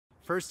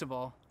First of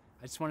all,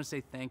 I just want to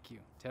say thank you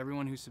to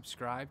everyone who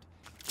subscribed.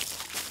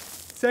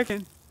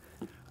 Second,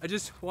 I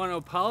just want to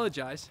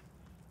apologize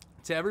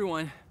to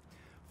everyone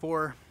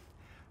for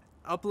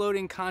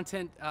uploading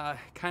content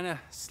kind of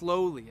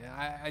slowly.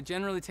 I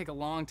generally take a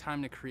long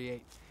time to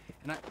create,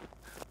 and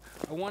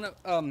I want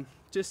to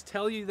just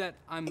tell you that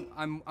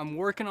I'm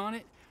working on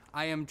it.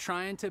 I am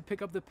trying to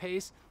pick up the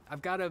pace.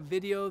 I've got a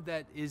video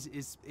that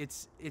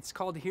it's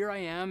called Here I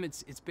Am.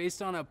 It's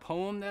based on a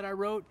poem that I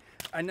wrote.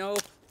 I know,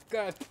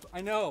 God,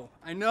 I know,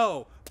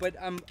 but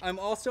I'm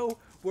also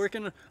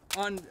working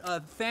on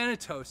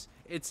Thanatos.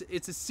 It's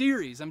a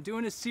series. I'm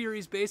doing a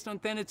series based on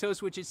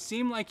Thanatos, which it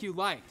seemed like you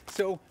liked.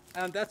 So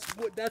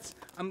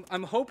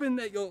I'm hoping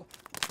that you'll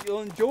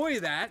enjoy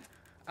that.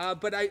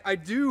 But I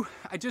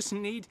just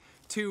need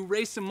to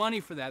raise some money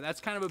for that. That's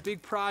kind of a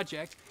big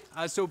project.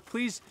 So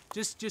please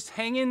just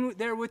hang in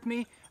there with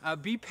me.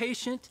 Be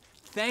patient.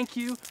 Thank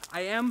you.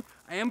 I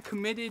am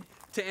committed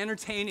to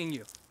entertaining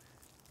you.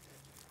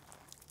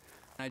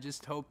 I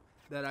just hope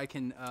that I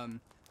can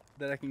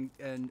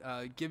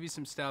give you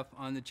some stuff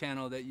on the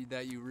channel that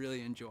you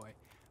really enjoy.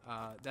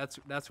 That's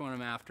what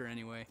I'm after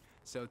anyway.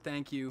 So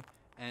thank you,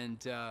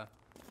 and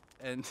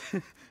and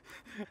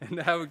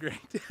have a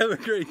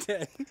great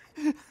day.